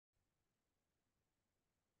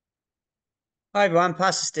Hi everyone,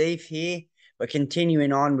 Pastor Steve here. We're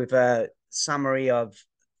continuing on with a summary of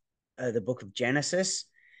the book of Genesis.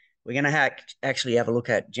 We're going to actually have a look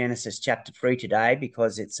at Genesis chapter 3 today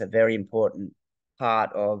because it's a very important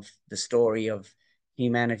part of the story of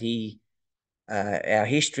humanity, our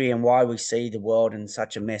history, and why we see the world in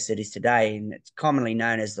such a mess it is today. And it's commonly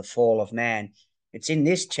known as the fall of man. It's in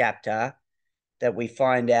this chapter that we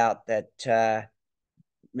find out that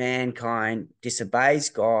mankind disobeys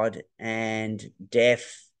God, and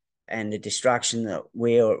death and the destruction that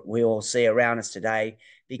we all see around us today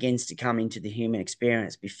begins to come into the human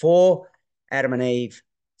experience. Before Adam and Eve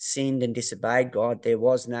sinned and disobeyed God, there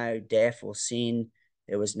was no death or sin.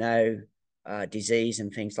 There was no disease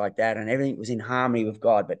and things like that, and everything was in harmony with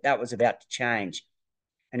God. But that was about to change.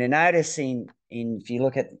 And you notice in if you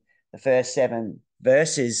look at the first 7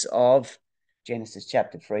 verses of Genesis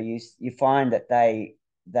chapter 3, you find that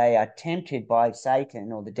they are tempted by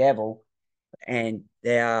Satan or the devil, and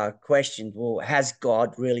they are questioned, well, has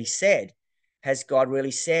God really said? Has God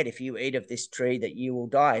really said, if you eat of this tree, that you will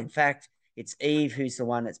die? In fact, it's Eve who's the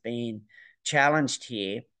one that's being challenged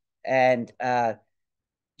here. And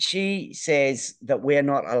she says that we're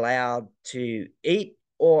not allowed to eat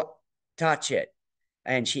or touch it.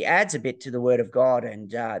 And she adds a bit to the word of God. And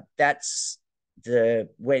that's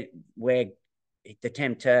where the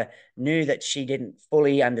tempter knew that she didn't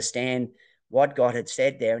fully understand what God had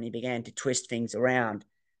said there, and he began to twist things around.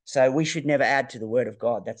 So we should never add to the word of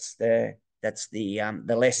God. That's the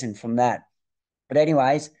lesson from that. But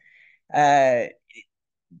anyways, uh,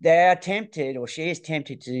 they are tempted, or she is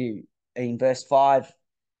tempted to. In verse 5,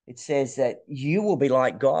 it says that you will be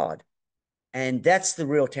like God, and that's the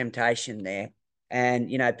real temptation there. And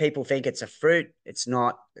people think it's a fruit. It's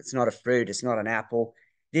not a fruit. It's not an apple.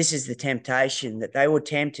 This is the temptation, that they were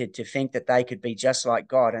tempted to think that they could be just like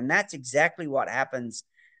God. And that's exactly what happens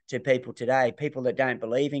to people today. People that don't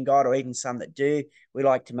believe in God, or even some that do, we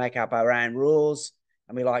like to make up our own rules,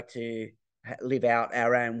 and we like to live out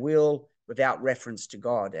our own will without reference to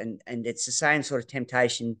God. And it's the same sort of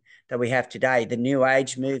temptation that we have today. The New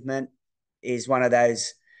Age movement is one of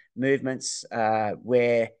those movements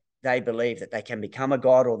where they believe that they can become a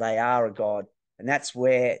god, or they are a god. And that's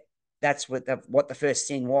what the first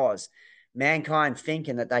sin was: mankind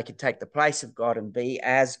thinking that they could take the place of God and be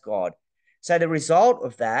as God. So the result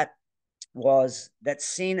of that was that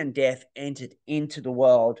sin and death entered into the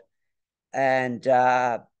world, and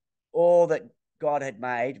all that God had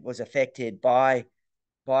made was affected by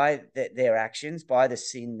their actions, by the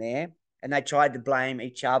sin there. And they tried to blame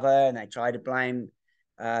each other, and they tried to blame,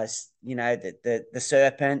 the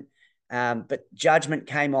serpent. But judgment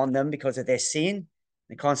came on them because of their sin.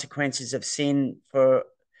 The consequences of sin for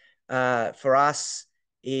us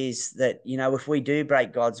is that, if we do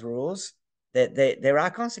break God's rules, that there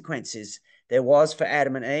are consequences. There was for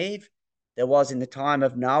Adam and Eve. There was in the time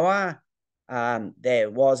of Noah. There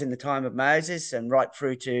was in the time of Moses, and right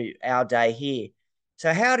through to our day here.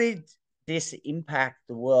 So how did this impact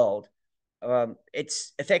the world?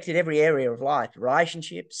 It's affected every area of life.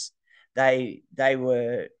 Relationships. Their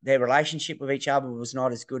relationship with each other was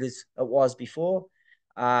not as good as it was before.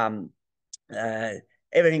 Um, uh,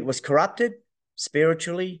 Everything was corrupted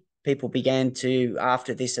spiritually. People began to,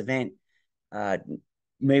 after this event, uh,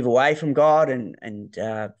 move away from God, and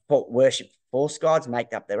worship false gods,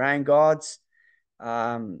 make up their own gods.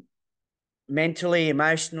 Um, Mentally,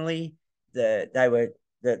 emotionally,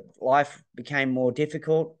 the life became more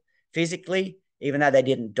difficult. Physically, even though they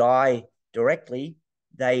didn't die directly,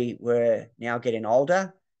 they were now getting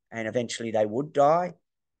older, and eventually they would die.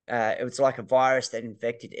 It was like a virus that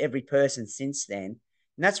infected every person since then.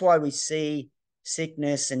 And that's why we see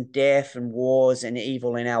sickness and death and wars and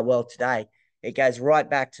evil in our world today. It goes right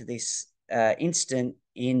back to this instant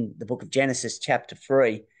in the book of Genesis, chapter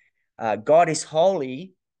 3. God is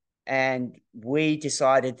holy, and we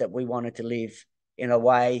decided that we wanted to live in a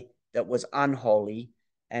way that was unholy,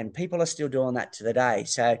 and people are still doing that to the day.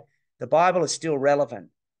 So the Bible is still relevant.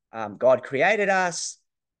 God created us.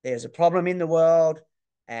 There's a problem in the world,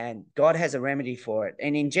 and God has a remedy for it.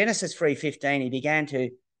 And in Genesis 3:15, he began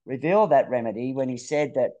to reveal that remedy when he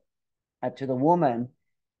said that to the woman,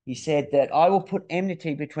 he said that I will put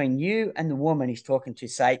enmity between you and the woman. He's talking to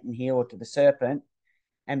Satan here, or to the serpent,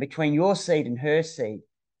 and between your seed and her seed.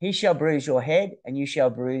 He shall bruise your head, and you shall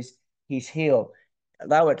bruise his heel.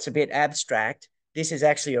 Though it's a bit abstract, this is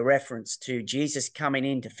actually a reference to Jesus coming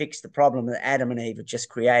in to fix the problem that Adam and Eve had just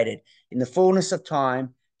created. In the fullness of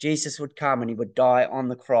time, Jesus would come and he would die on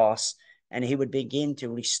the cross, and he would begin to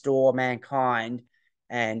restore mankind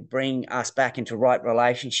and bring us back into right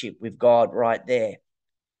relationship with God right there.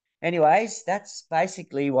 Anyways, that's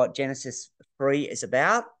basically what Genesis 3 is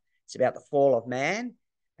about. It's about the fall of man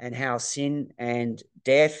and how sin and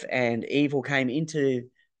death and evil came into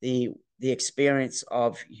the experience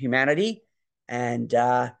of humanity. And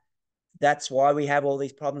that's why we have all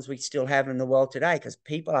these problems we still have in the world today, because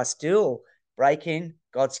people are still breaking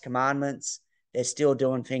God's commandments. They're still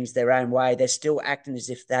doing things their own way. They're still acting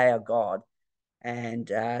as if they are God, and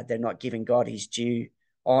they're not giving God his due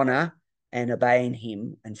honor and obeying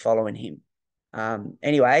him and following him.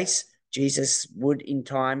 Anyways, Jesus would in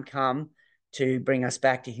time come to bring us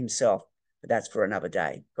back to himself, but that's for another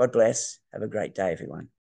day. God bless. Have a great day, everyone.